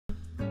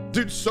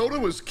Dude, soda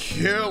was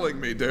killing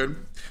me, dude.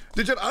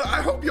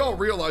 I hope y'all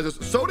realize this.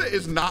 Soda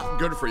is not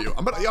good for you.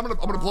 I'm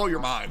gonna blow your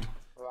mind,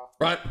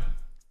 right?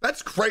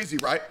 That's crazy,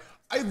 right?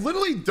 I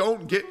literally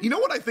don't get, you know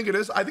what I think it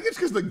is? I think it's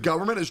because the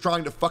government is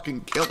trying to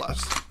fucking kill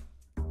us.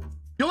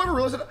 You'll ever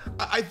realize that?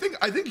 I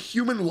think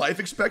human life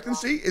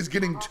expectancy is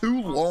getting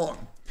too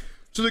long.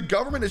 So the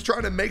government is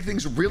trying to make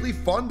things really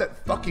fun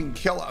that fucking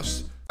kill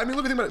us. I mean,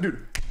 look at it,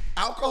 dude.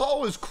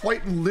 Alcohol is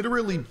quite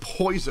literally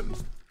poison.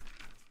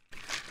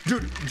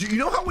 Dude, do you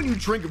know how when you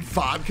drink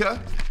vodka,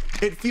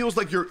 it feels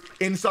like your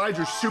insides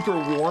are super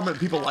warm and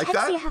people like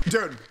that?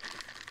 Dude,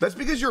 that's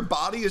because your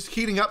body is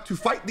heating up to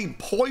fight the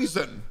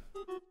poison.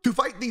 To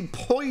fight the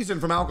poison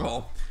from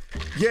alcohol.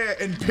 Yeah,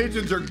 and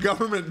pigeons are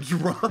government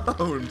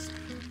drones.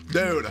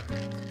 Dude,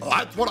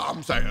 that's what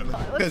I'm saying.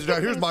 Because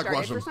here's my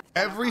question.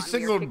 Every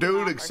single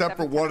dude except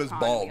for one is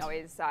bald.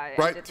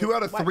 Right? 2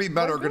 out of 3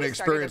 men are going to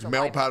experience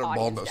male pattern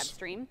baldness.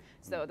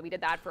 So we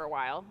did that for a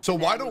while. So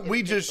why don't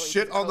we just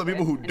shit on the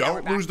people who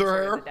don't lose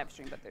their hair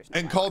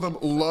and call them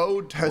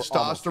low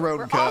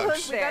testosterone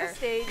cucks?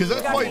 Because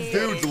that's why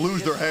dudes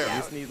lose their hair.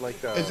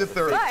 As if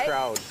they're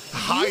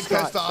high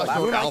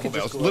testosterone alpha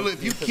males. Literally,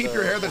 if you keep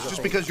your hair, that's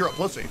just because you're a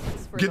pussy.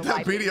 Get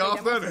that beanie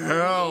off then?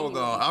 Hell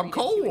no. I'm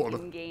cold.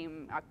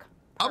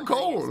 I'm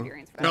cold.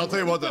 And I'll tell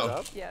you what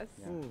though. Yes.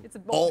 It's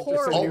I'll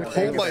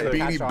pull my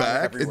beanie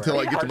back until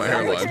I get to my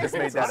hairline.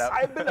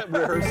 I've been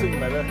rehearsing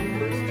meta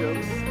verse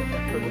jokes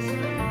for this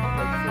like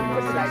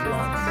 3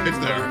 months. It's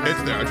there.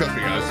 It's there. Trust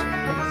me, guys.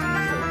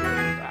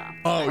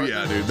 Oh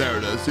yeah, dude. There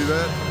it is. See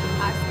that?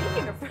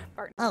 Speaking of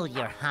partners. Oh,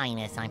 Your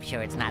Highness, I'm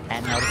sure it's not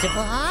that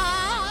noticeable.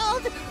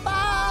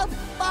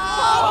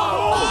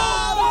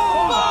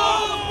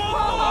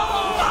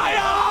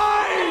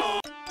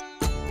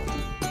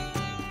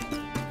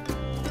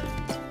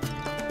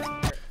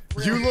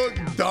 You look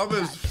dumb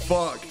as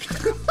fuck.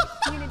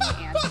 Community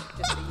and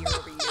just the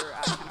year-over-year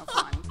kind of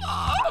fun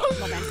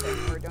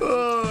momentum or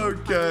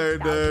Okay,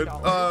 dude.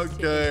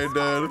 Okay,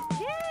 dude.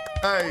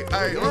 Hey,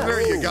 let's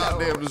hear you,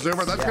 goddamn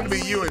Zoomer. That's gonna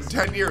be you in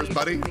 10 years,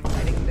 buddy.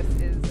 This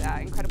is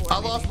incredible. I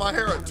lost my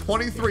hair at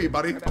 23,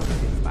 buddy.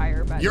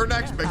 You're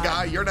next, big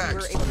guy. You're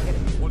next.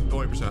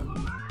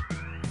 120%.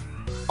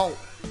 Oh,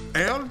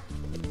 and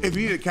if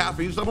you need a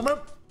caffeine supplement,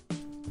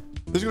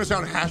 this is gonna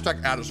sound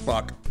hashtag ad as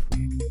fuck.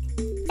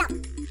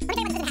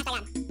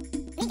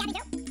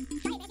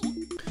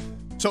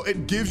 So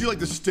it gives you like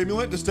the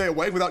stimulant to stay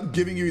awake without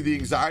giving you the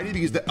anxiety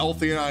because the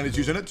L-theanine is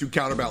using it to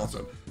counterbalance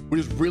it, which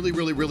is really,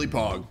 really, really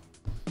pog.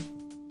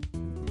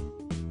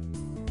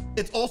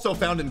 It's also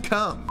found in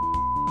cum.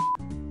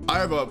 I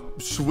have a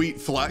sweet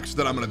flex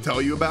that I'm gonna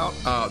tell you about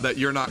that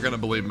you're not gonna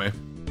believe me.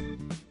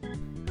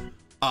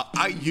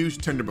 I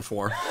used Tinder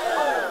before.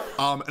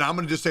 And I'm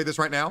gonna just say this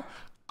right now.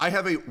 I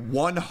have a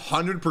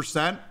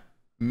 100%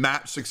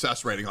 match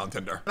success rating on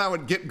Tinder. And I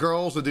would get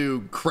girls to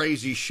do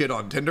crazy shit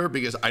on Tinder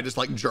because I just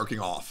like jerking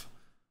off.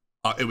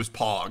 It was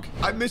pog.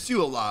 I miss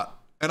you a lot,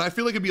 and I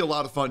feel like it'd be a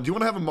lot of fun. Do you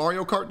want to have a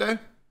Mario Kart day?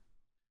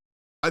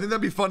 I think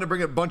that'd be fun to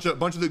bring a bunch of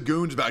the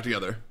goons back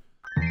together.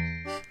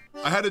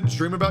 I had a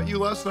dream about you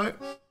last night.